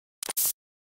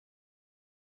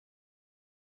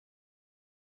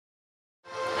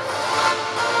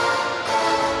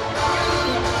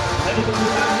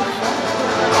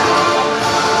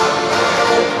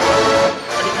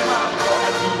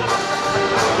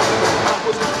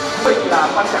า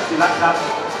ปัญจศิลป์ครับ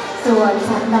ส่วน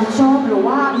สัตว์นำโชคหรือ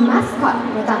ว่ามัสคอต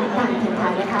ในการแข่งขั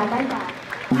นนะคะได้แก่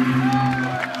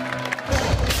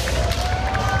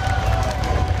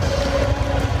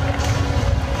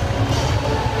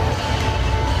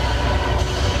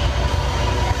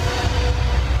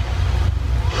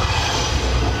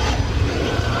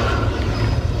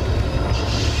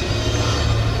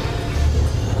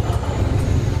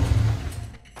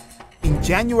In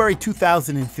January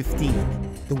 2015,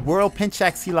 the World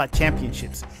Pencak Silat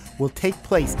Championships will take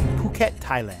place in Phuket,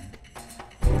 Thailand.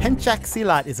 Pencak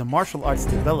Silat is a martial arts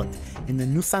developed in the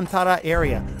Nusantara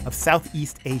area of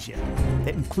Southeast Asia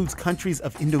that includes countries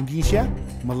of Indonesia,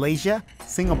 Malaysia,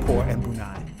 Singapore, and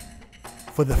Brunei.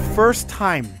 For the first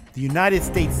time, the United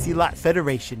States Silat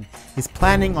Federation is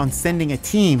planning on sending a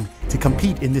team to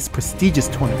compete in this prestigious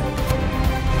tournament.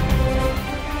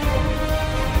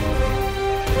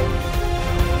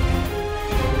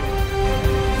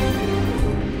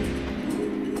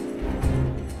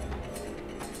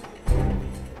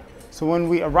 So when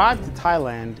we arrived to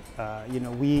Thailand,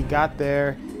 we got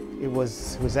there. It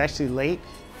was actually late.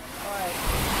 All right.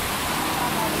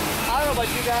 I don't know about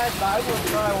you guys, but I wouldn't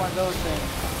try one of those things.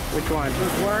 Which one?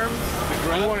 Those worms.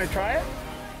 You want to try it?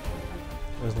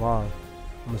 It was long,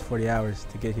 almost 40 hours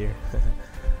to get here,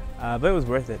 but it was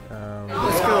worth it.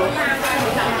 Let's go.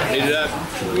 Heat it up.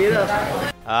 Heat it up.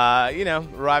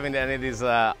 Arriving to any of these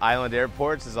island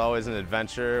airports is always an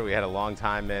adventure. We had a long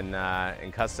time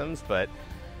in customs, but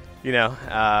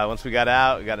once we got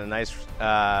out, we got a nice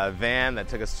van that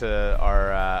took us to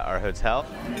our hotel.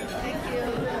 Thank you.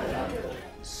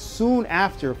 Soon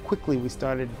after, quickly, we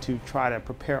started to try to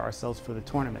prepare ourselves for the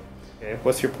tournament. Okay.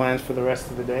 What's your plans for the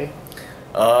rest of the day?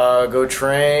 Go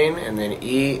train and then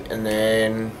eat and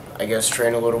then I guess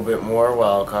train a little bit more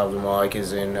while Abdul Malik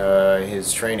is in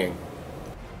his training.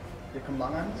 Your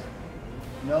commands,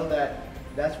 know that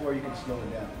that's where you can slow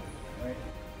it down, right?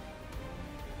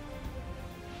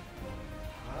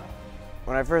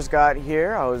 When I first got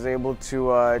here, I was able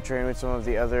to train with some of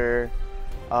the other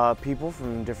people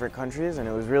from different countries, and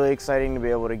it was really exciting to be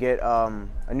able to get a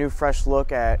new fresh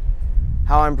look at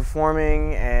how I'm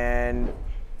performing, and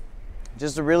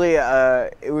just it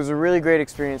was a really great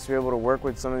experience to be able to work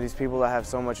with some of these people that have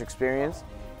so much experience.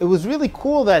 It was really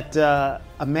cool that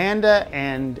Amanda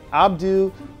and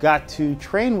Abdu got to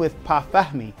train with Pa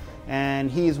Fahmi,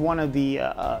 and he is one of the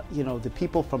the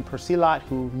people from Persilat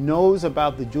who knows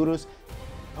about the jurus.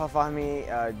 Pa Fahmi,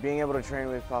 being able to train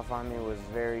with Pa Fahmi was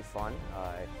very fun.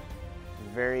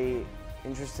 Very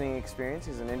interesting experience.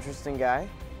 He's an interesting guy.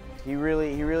 He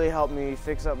really helped me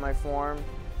fix up my form,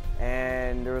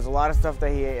 and there was a lot of stuff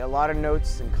that a lot of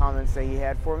notes and comments that he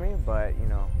had for me, but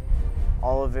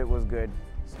all of it was good.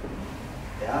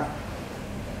 Yeah.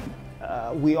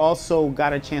 We also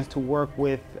got a chance to work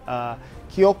with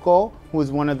Kyoko, who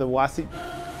is one of the Wasi.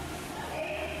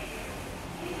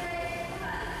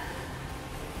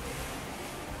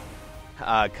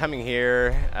 Coming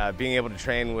here, being able to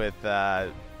train with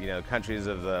countries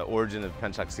of the origin of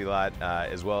Pencak Silat,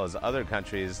 as well as other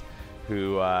countries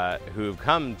who have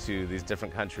come to these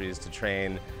different countries to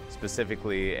train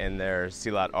specifically in their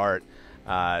Silat art.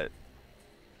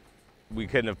 We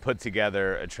couldn't have put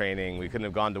together a training. We couldn't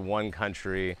have gone to one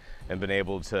country and been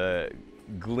able to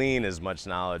glean as much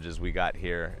knowledge as we got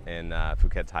here in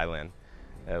Phuket, Thailand.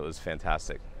 It was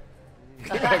fantastic.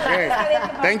 Great.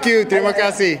 Thank you. Terima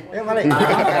kasih.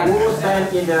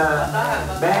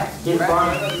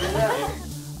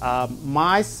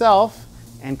 Myself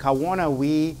and Kawana,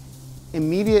 we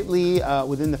immediately,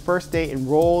 within the first day,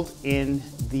 enrolled in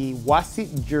the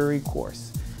Wasit jury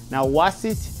course. Now,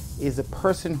 Wasit is a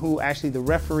person who actually the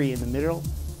referee in the middle,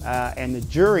 and the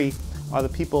jury are the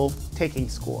people taking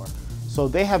score. So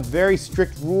they have very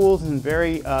strict rules and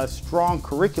very strong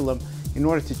curriculum in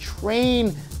order to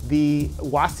train the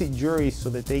Wasit juries so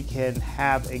that they can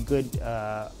have a good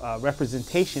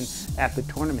representation at the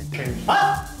tournament.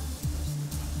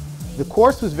 The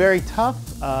course was very tough.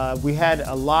 We had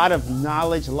a lot of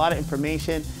knowledge, a lot of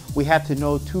information. We had to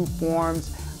know 2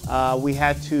 forms. We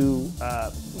had to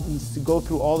go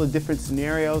through all the different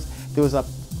scenarios. There was a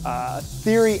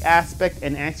theory aspect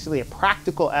and actually a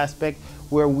practical aspect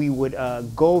where we would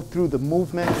go through the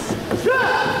movements.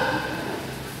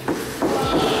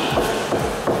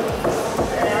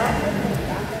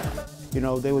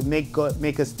 They would make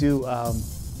us do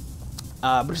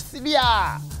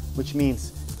Bersedia, which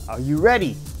means, are you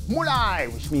ready? Mulai,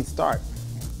 which means start.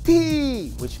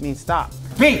 P, which means stop.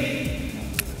 P.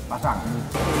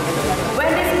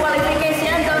 When this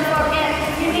qualification, don't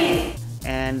forget finish.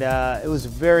 And it was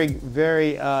very,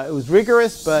 it was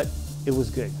rigorous, but it was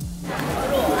good.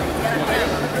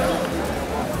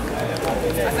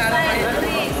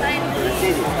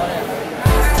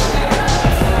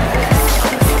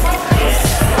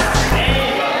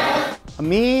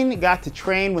 Ameen got to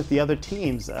train with the other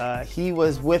teams. He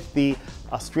was with the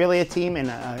Australia team and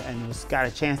got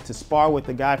a chance to spar with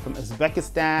the guy from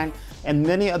Uzbekistan, and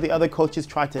many of the other coaches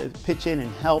tried to pitch in and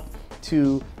help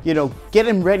to, get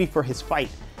him ready for his fight.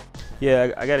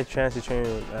 Yeah, I got a chance to train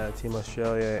with Team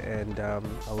Australia and a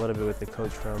little bit with the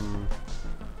coach from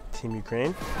Team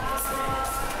Ukraine.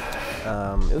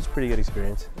 It was a pretty good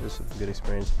experience. It was a good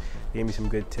experience. They gave me some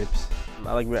good tips.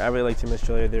 I really like Team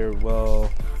Australia. They're a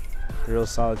real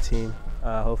solid team.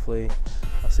 Hopefully,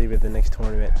 I'll see you at the next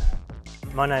tournament.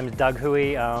 My name is Doug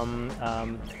Huey. I'm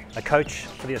a coach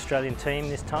for the Australian team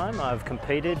this time. I've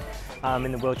competed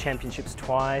in the World Championships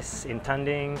twice in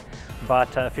Tunding,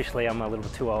 but officially I'm a little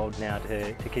too old now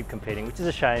to keep competing, which is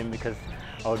a shame because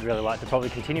I would really like to probably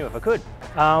continue if I could.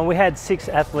 We had 6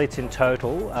 athletes in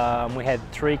total. We had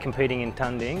 3 competing in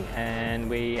Tunding, and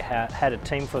we had a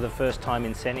team for the first time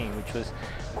in Senning, which was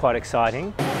quite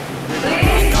exciting.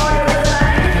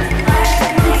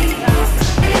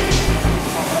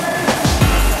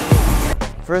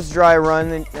 First dry run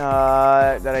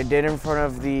that I did in front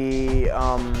of the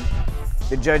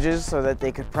judges so that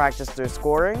they could practice their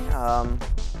scoring. It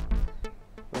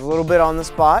was a little bit on the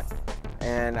spot,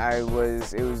 and it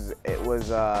was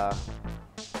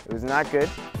not good.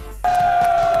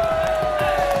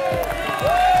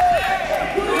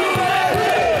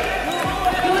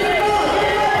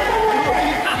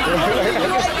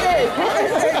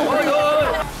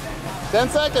 10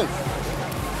 seconds.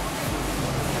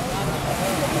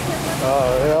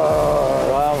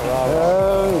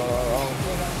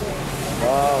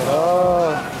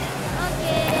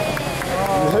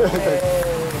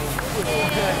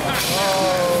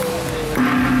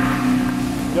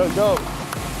 Go.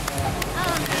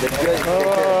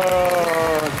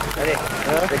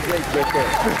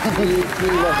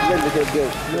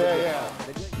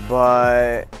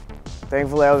 But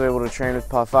thankfully I was able to train with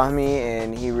Fahmi,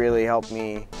 and he really helped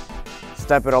me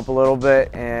step it up a little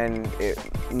bit, and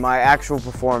my actual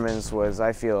performance was,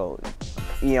 I feel,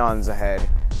 eons ahead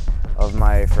of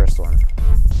my first one.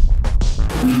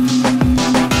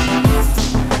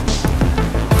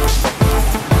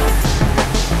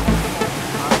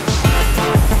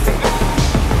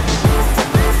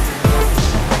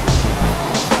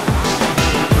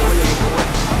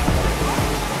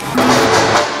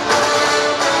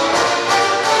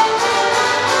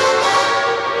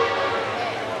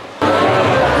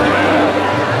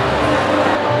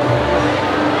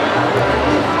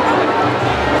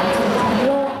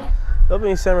 The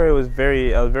opening ceremony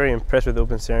I was very impressed with the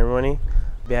opening ceremony.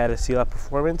 They had a Silat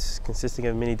performance consisting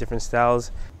of many different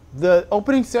styles. The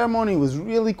opening ceremony was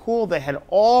really cool. They had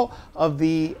all of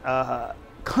the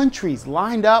countries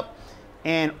lined up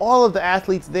and all of the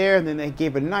athletes there, and then they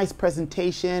gave a nice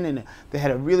presentation, and they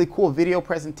had a really cool video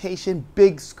presentation,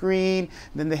 big screen,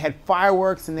 and then they had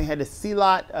fireworks, and they had a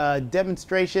Silat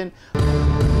demonstration.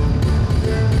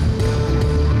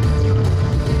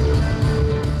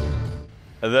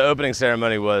 The opening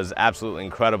ceremony was absolutely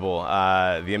incredible.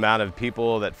 The amount of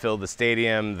people that filled the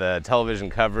stadium, the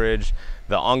television coverage,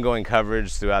 the ongoing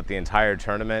coverage throughout the entire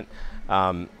tournament.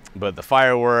 But the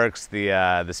fireworks,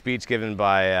 the speech given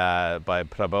by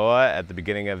Prabowo at the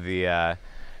beginning of the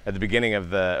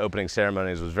opening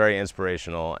ceremonies was very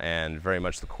inspirational and very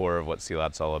much the core of what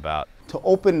Silat's all about. To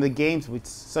open the games with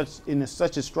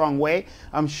such a strong way,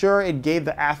 I'm sure it gave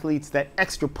the athletes that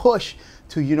extra push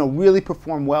to really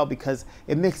perform well, because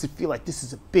it makes it feel like this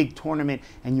is a big tournament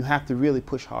and you have to really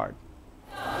push hard.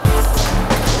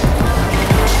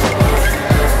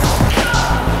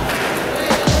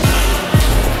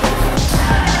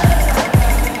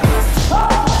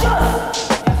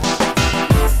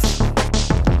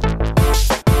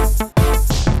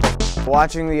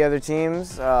 Watching the other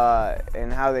teams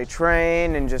and how they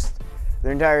train and just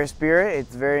their entire spirit,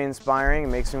 it's very inspiring. It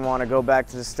makes me want to go back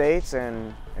to the States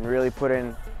and really put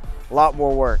in a lot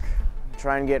more work.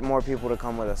 Try and get more people to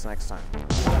come with us next time.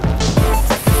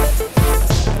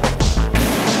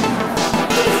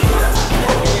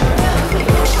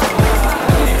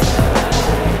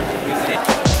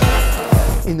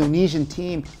 Indonesian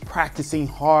team practicing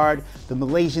hard, the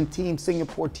Malaysian team,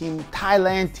 Singapore team,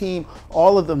 Thailand team,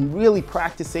 all of them really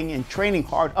practicing and training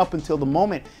hard up until the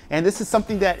moment. And this is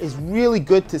something that is really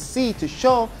good to see, to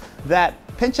show that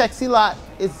Pencak Silat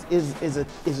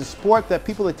is a sport that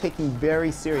people are taking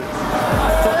very serious.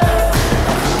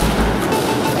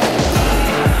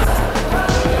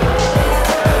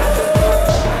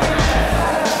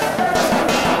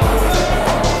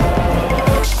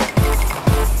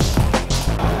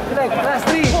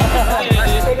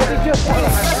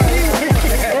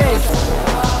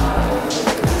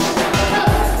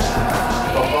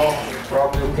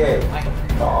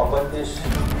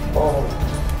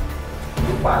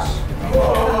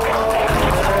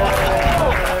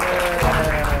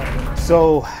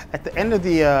 So at the end of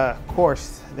the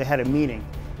course, they had a meeting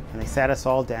and they sat us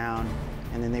all down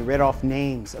and then they read off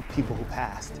names of people who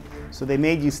passed. So they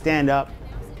made you stand up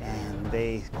and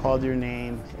they called your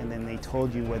name and then they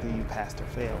told you whether you passed or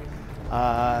failed.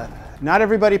 Not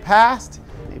everybody passed.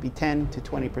 Maybe 10 to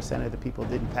 20% of the people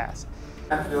didn't pass.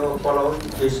 If you follow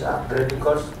this upgrading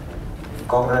course,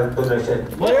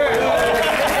 congratulations.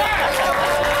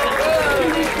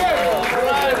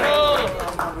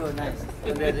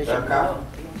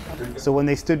 So when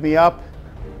they stood me up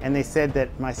and they said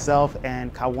that myself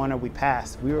and Kawana, we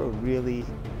passed, we were really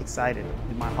excited.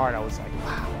 In my heart, I was like,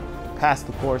 wow, passed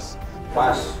the course.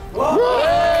 Pass.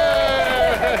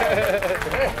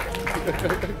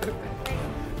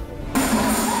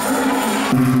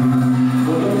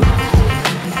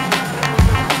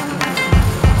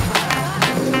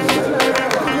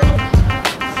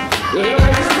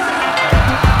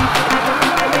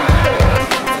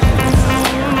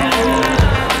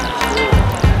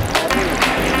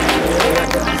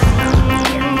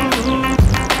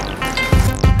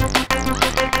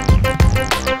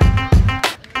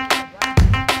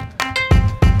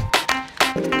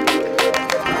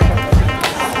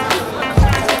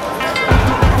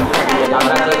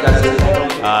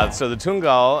 So the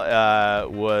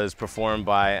Tungal was performed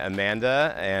by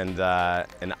Amanda and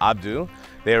Abdu.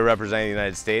 They are representing the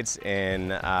United States in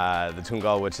the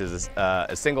Tungal, which is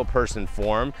a single-person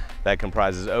form that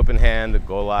comprises open hand,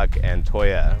 golak, and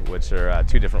toya, which are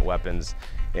two different weapons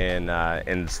in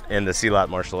the Silat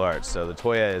martial arts. So the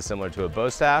toya is similar to a bow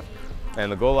staff,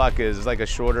 and the golak is like a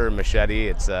shorter machete.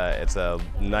 It's a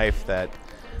knife that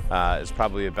is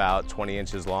probably about 20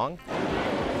 inches long.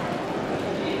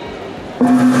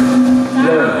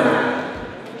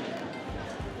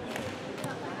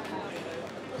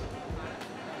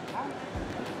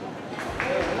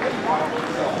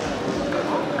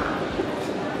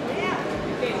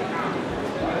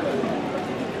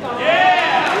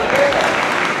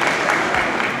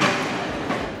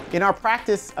 In our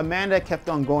practice, Amanda kept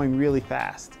on going really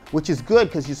fast, which is good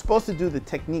because you're supposed to do the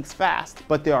techniques fast,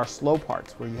 but there are slow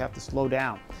parts where you have to slow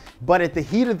down. But at the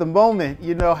heat of the moment,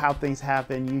 you know how things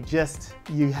happen.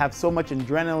 You have so much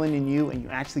adrenaline in you and you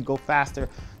actually go faster.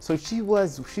 So she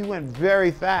went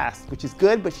very fast, which is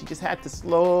good, but she just had to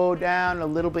slow down a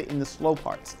little bit in the slow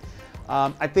parts.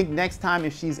 I think next time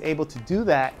if she's able to do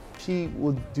that, she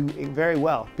will do very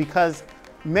well because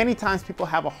many times people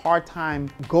have a hard time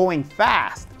going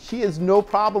fast. She has no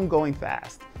problem going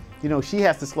fast. You know, she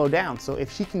has to slow down. So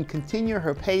if she can continue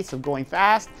her pace of going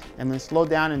fast and then slow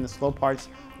down in the slow parts,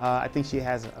 I think she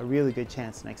has a really good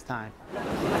chance next time.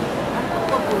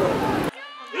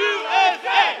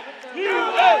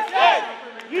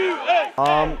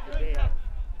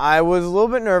 I was a little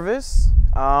bit nervous,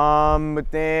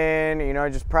 but then, you know,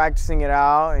 just practicing it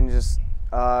out and just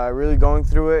really going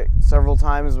through it several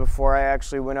times before I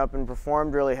actually went up and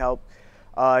performed really helped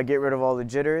get rid of all the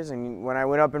jitters. And when I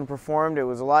went up and performed, it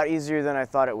was a lot easier than I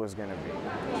thought it was going to be.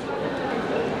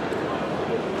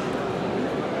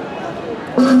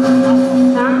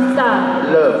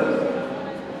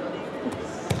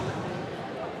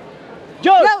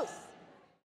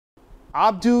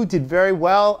 Abdu did very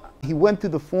well. He went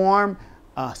through the form,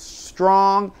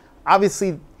 strong.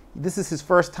 Obviously, this is his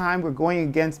first time. We're going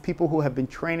against people who have been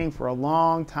training for a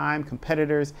long time,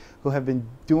 competitors who have been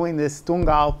doing this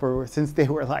Tungal since they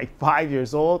were like 5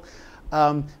 years old.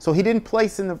 So he didn't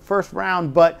place in the first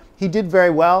round, but he did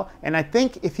very well. And I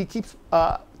think if he keeps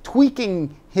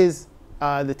tweaking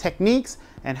the techniques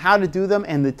and how to do them,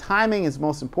 and the timing is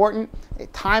most important.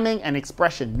 Timing and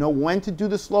expression. Know when to do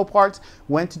the slow parts,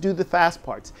 when to do the fast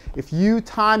parts. If you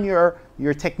time your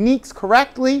techniques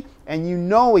correctly and you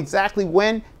know exactly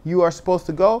when you are supposed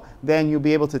to go, then you'll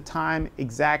be able to time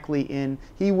exactly in.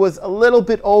 He was a little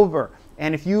bit over,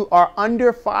 and if you are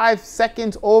under 5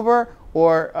 seconds over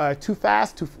or too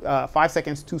fast, 5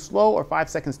 seconds too slow or 5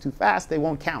 seconds too fast, they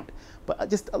won't count.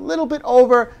 But just a little bit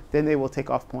over, then they will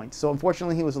take off points. So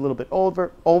unfortunately, he was a little bit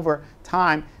over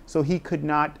time, so he could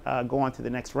not go on to the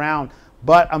next round.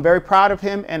 But I'm very proud of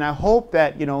him, and I hope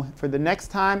that, you know, for the next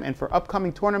time and for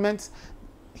upcoming tournaments,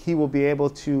 he will be able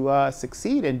to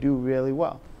succeed and do really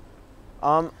well.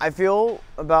 I feel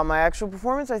about my actual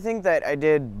performance, I think that I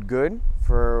did good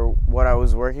for what I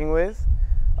was working with,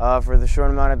 for the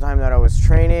short amount of time that I was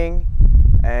training,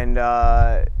 and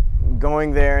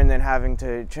going there and then having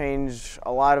to change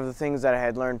a lot of the things that I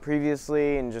had learned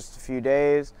previously in just a few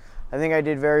days. I think I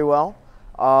did very well.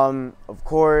 Of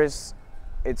course,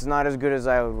 it's not as good as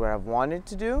I would have wanted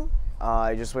to do.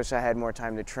 I just wish I had more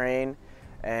time to train,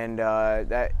 and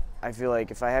that I feel like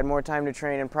if I had more time to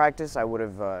train and practice, I would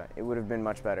have. It would have been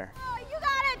much better. Oh, you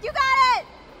got it! You got it!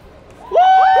 Woo!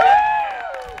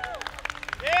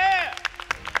 Yeah!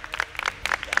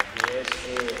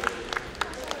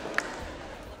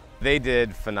 They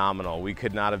did phenomenal. We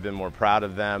could not have been more proud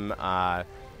of them.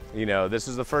 You know, this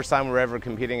was the first time we were ever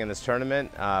competing in this tournament.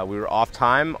 We were off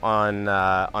time on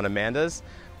Amanda's,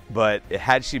 but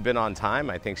had she been on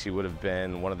time, I think she would have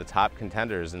been one of the top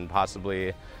contenders and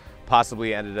possibly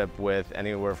ended up with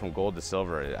anywhere from gold to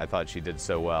silver. I thought she did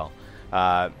so well.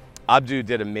 Abdu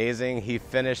did amazing. He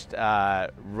finished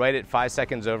right at 5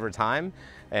 seconds over time,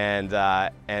 and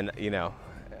you know,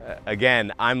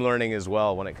 again, I'm learning as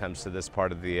well when it comes to this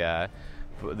part of the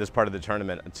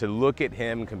tournament. To look at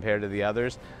him compared to the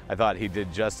others, I thought he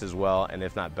did just as well, and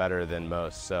if not better than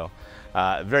most. So,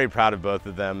 very proud of both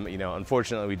of them. You know,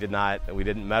 unfortunately, we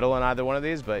didn't medal in either one of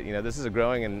these, but you know, this is a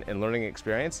growing and learning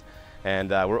experience, and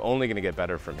we're only going to get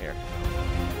better from here.